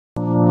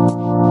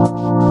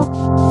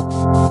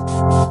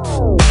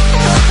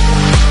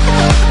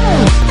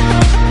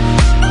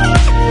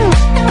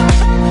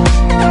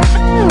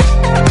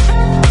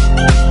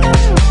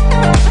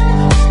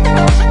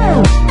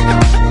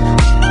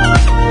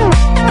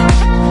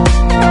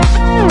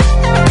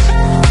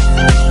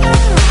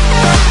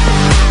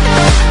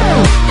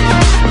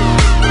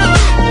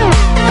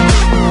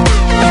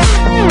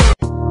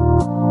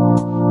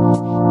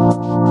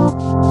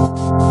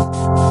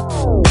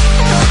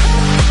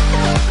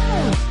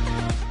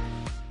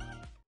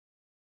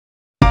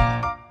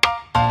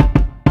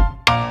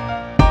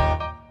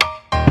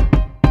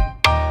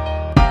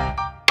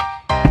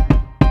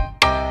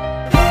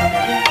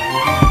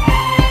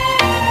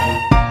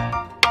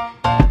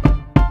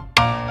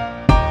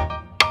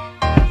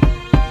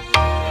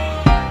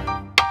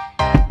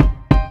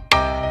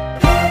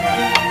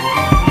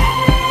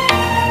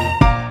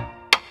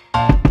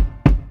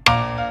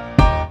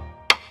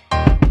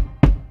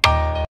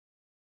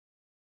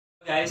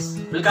Guys,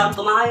 welcome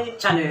to my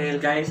channel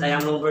guys.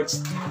 Ayan,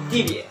 Birds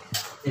TV.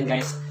 Yan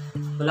guys,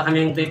 wala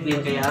kami yung trip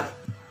yun kaya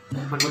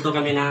magluto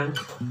kami ng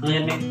ano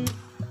yan,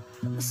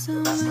 pasta.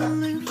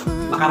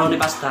 Macaroni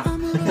pasta.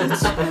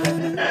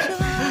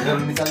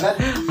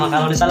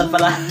 Macaroni salad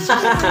pala.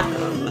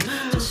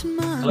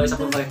 Kalau isa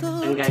po pa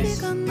yan guys.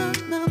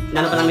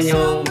 Inano pa namin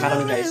yung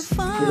macaroni guys.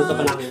 Niluto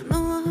pa namin.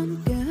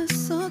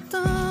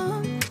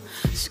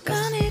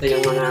 Ito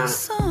yung mga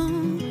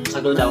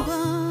sagol daw.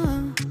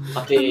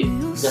 Pati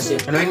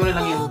gasin. Anuhin mo na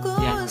lang yun.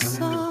 Yan.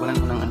 Kunan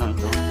mo ng ano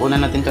ito. Kunan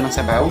natin ito ng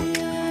sabaw.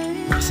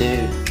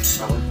 Kasi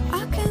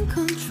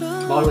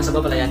bawal mo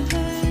sabaw pala yan.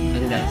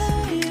 Yan guys.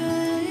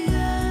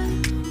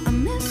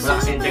 Wala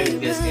kasi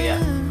internet guys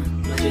kaya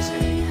no-choice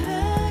kaya.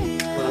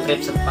 Walang clip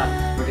sa pan.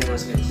 Working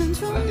hours guys.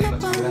 walang trip at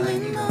wala na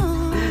yung dito.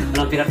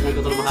 Walang pirat na ito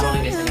makaroni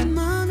guys. Ayan.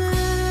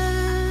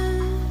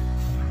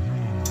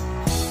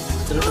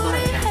 Sunod pa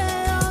tayo. Ayan.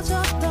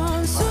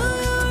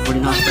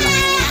 Boarding house pala.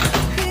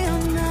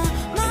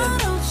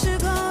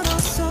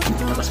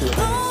 Labas mo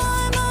tayo.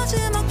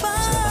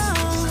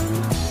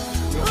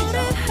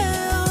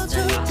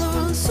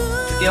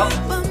 Yo.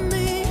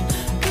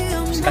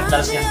 Sikat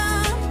talas yan.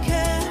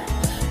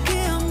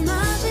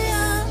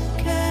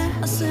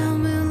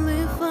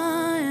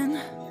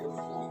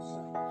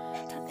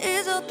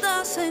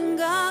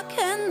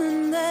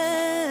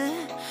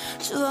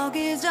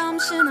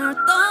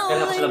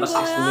 Kaya ako sa labas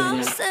guys, bumili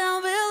niyan.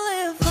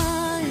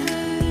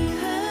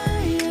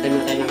 Tayo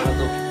na tayo ng ano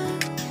to.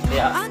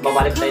 Kaya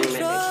babalik tayo ng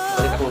meeting.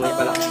 Balik ako ngayon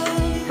pala.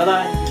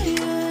 Bye-bye!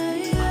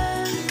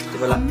 Di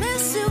ba lang?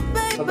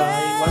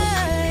 Bye-bye!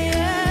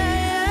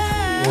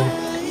 Wow!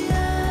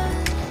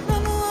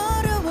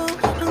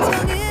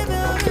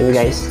 Yun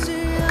guys.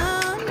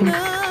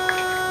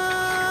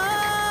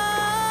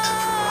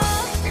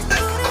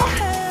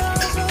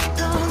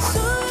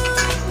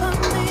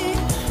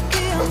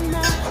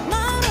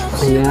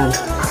 Ayan.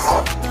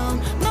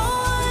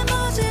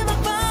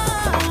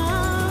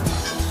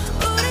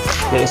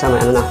 Yung isa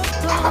may ano na.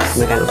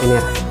 May kanong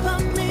pinira.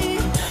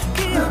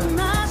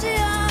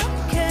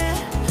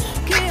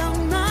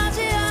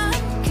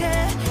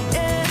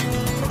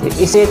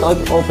 Is it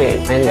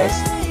open? Ayan guys.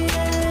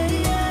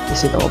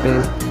 Is it open?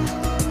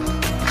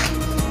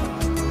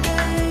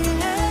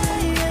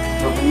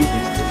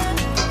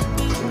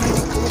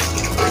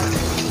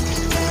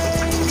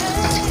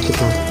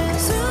 Ito.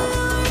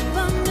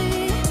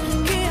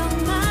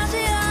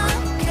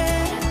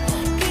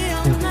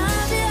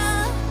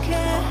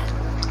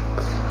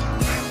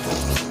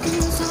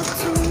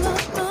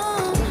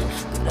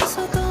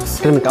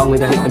 Kaya may kaong may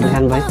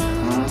dahilan ba?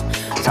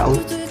 Kaong.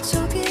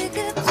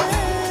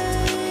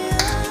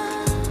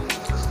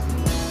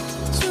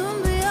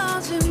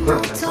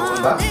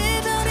 Ba?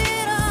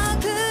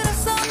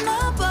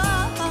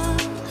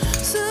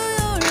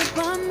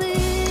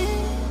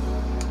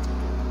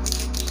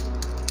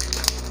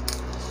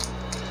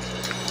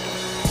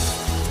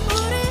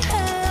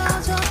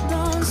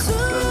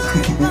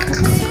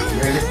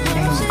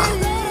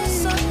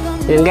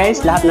 Yun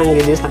guys, lahat ng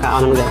videos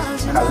naka-on na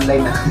guys.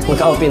 Naka-online na.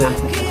 Magka-open na.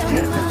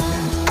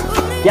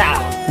 Yeah!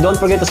 Don't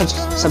forget to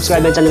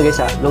subscribe my channel guys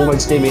ha.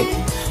 Birds TV.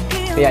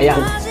 Kaya yan.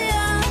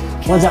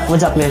 What's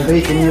up man? Hey,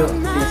 can you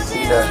please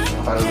see the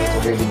macaroni is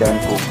already done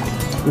cooked?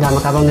 The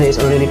macaroni is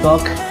already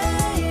cooked.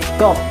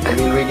 I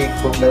will already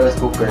cook the rice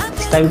cooker.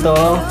 It's time to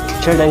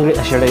share the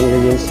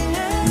ingredients.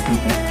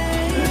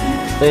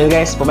 So yun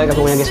guys, pabalik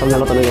ako ngayon guys pag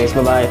naluto na guys.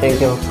 Bye-bye, thank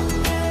you.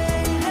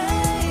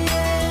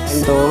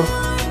 Time to...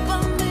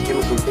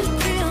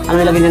 Ano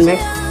ilagay niyan,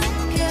 Mek?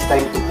 It's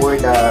time to pour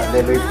the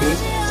liver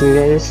paste. Sige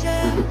guys.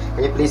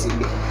 Can you please...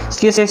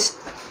 Excuses.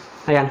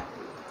 Ayan.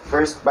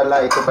 First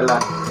pala, ito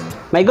pala.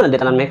 May gulong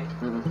dito lang, Mek.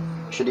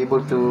 Should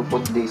able to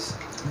put this.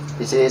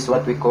 This is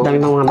what we call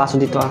Dami mga baso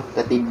dito ah.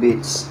 the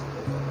tidbits.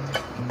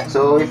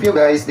 So if you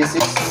guys, this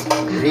is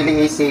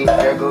really easy.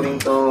 We are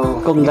going to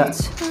Cook the...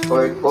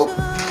 or cook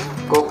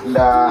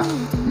the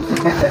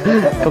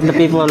Cook the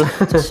people.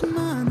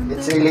 it's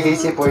It's really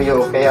easy for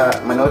you. Kaya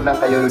manood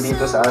lang kayo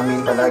dito sa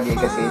amin palagi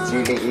kasi it's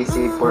really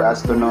easy for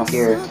us to know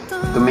here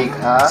to make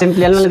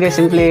Simple ano lang guys,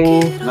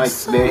 simpleng no,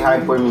 it's very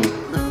hard for me.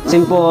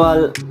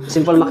 simple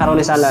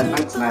macaroni salad.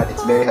 No, it's not.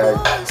 It's very hard.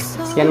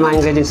 Yan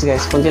mga ingredients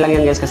guys. Kunti lang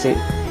yan guys kasi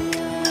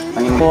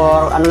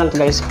for ano lang to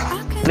guys.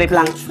 Trip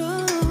lang.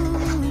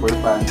 For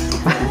fun.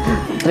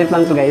 Trip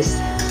lang to guys.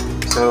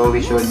 So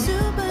we should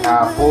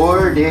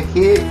pour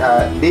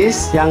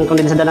this. Yung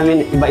kondensada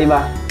namin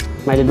iba-iba.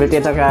 May Liberty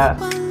at saka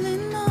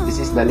This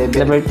is the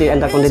level. Liberty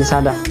and the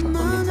kondensada.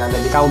 Condensada.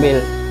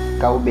 Cowbell.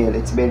 Cowbell.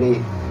 It's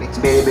very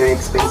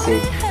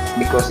expensive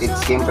because it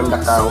came from the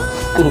cow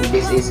and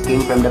this is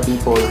came from the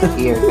people.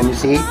 Here, can you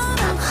see?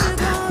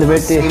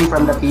 Liberty. Came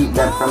from the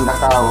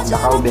cow, the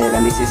cowbell,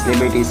 and this is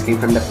Liberty. Came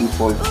from the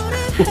people.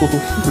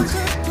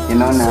 You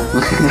know na.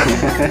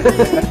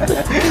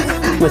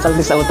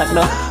 Masalti sa utak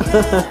daw.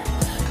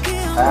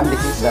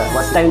 This is the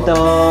what's Time to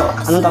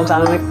anong tawag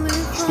sa ano?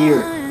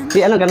 steer.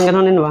 Di ano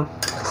ganon-ganonin ba?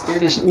 Steer.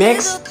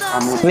 Mix.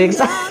 Mix.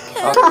 Okay.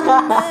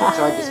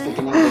 So I just speak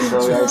in English. So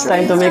we are It's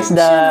time to mix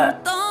the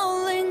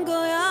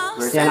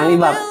yan ang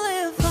ibap.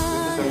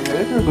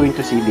 We're going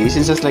to see this.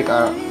 It's just like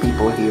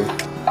people here.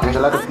 There's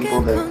a lot of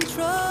people there.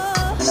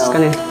 You know.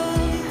 Kanin.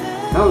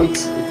 No,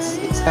 it's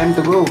time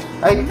to go.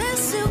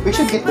 We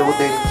should get the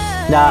water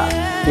Yeah.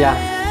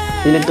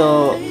 You need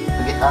to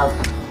to get out.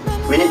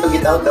 We need to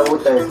get out the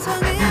water.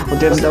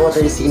 Because the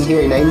water is in here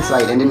in the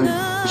inside, and then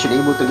we should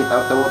able to get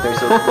out the water.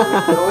 So,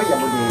 oh,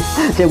 yeah,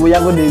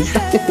 Yabu-yabu din.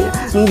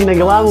 Anong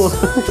ginagawa mo?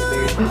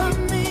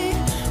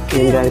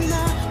 Yan guys.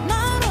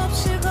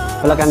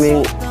 Wala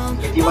kaming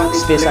if you want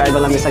space sa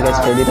ibang lamesa guys.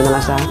 Kaya dito na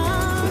lang sa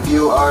if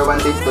you are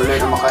wanting to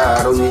learn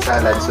macaroni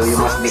salad, so you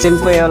must be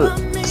simple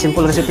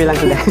recipe lang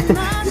today.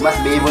 you must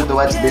be able to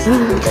watch this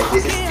video, guys.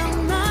 This is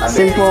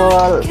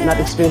Simple,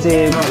 not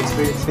expensive. no, it's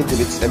very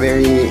expensive. It's a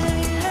very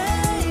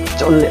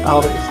It's only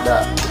it's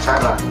the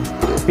chara.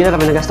 pila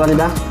kami nagastuhan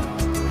nila?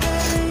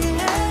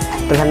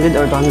 300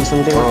 or 200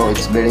 something. Oh,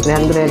 it's very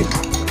 300. expensive.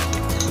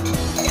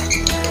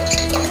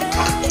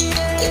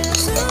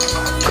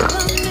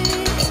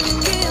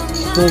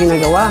 Anong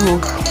ginagawa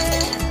mo?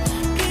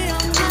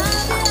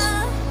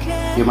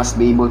 You must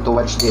be able to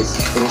watch this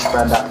finished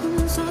product.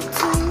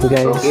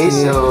 Guys. Okay,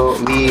 so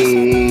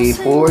we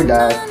pour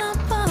that.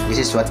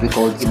 This is what we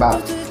call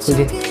ibap.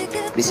 Sige.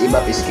 This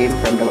ibap is came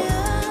from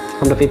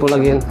From the people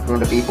again.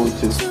 people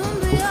too.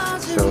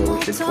 So we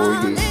should pour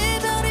this.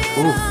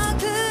 Oh,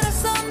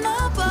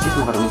 this is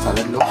macaroni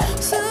salad, look.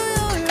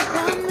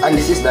 And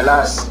this is the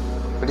last.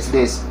 What is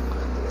this?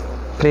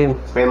 Cream.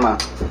 Crema.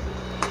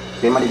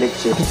 Crema de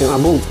leche. Yung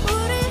abog.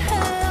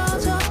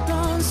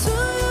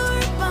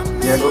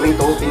 We are going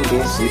to open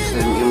this.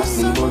 You must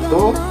be able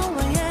to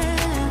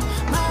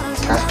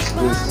cut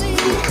this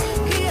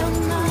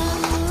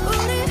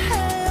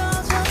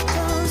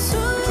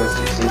because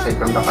it's inside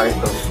from the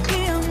carton.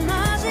 Okay,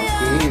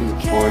 we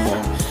pour the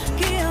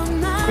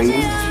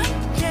cream.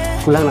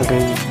 Kulang lang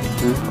cream.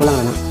 Kulang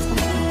lang.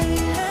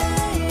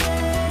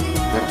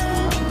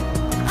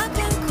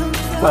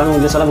 Parang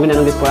just alam ko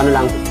na guys po ano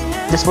lang.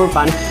 Just for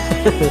fun.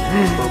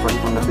 Open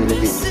from the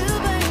Philippines.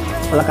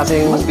 Wala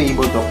kasing You must be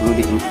able to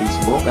upload it in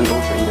Facebook and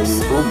also in the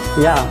YouTube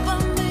yeah.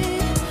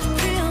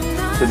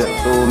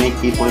 to make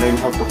people learn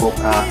how to cook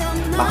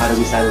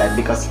macaroni salad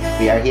because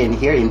we are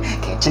here in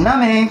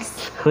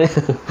Kitchenomics.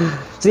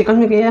 Sige,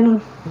 kami kaya ano.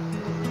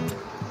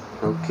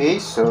 Okay,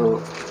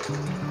 so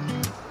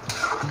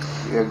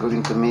we are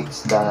going to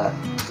mix the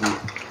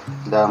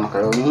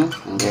macaroni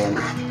and then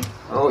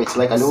it's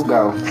like a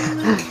lugaw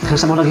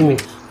Sa mo lagi mi.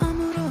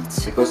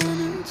 because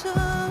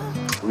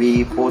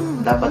we put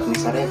dapat ni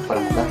sa ref para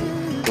magahi.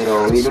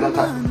 Pero we don't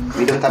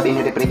have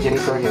any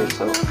refrigerator here,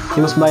 so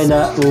Mag-buy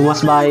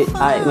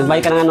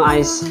ka ng ano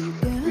ice.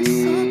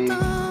 we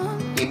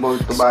able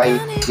to buy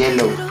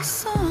yellow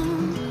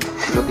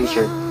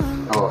t-shirt.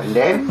 Oh, and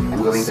then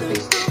I'm going to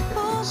taste it.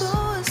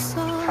 It's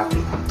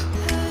happy.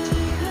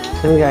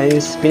 Yan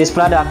guys, finished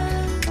product.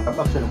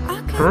 Kapap siya.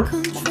 Ha?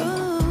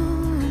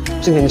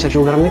 Sige, hindi sa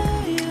sugar mi.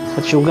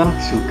 Sa sugar.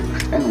 Sugar.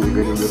 Ano yung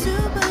gano'n?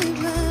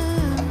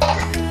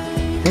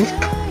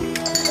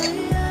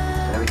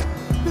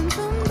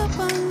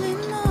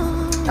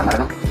 Tama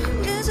no?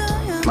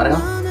 Tama no?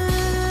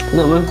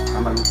 Ano man?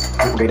 Tama no?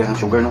 Okay dah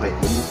sugar no kay.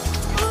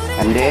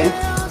 And then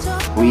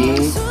we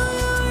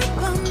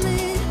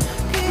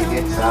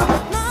get some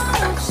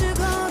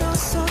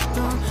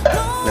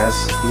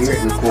that's here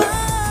and cook.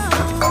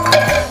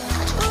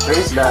 Where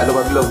is the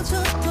lubag-log?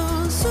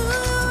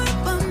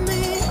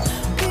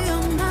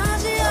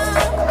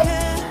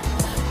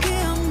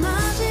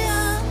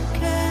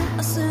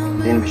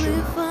 Then we should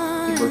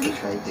be able to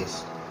try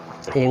this.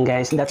 Ayan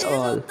guys, that's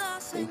all.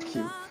 Thank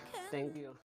you. Thank you.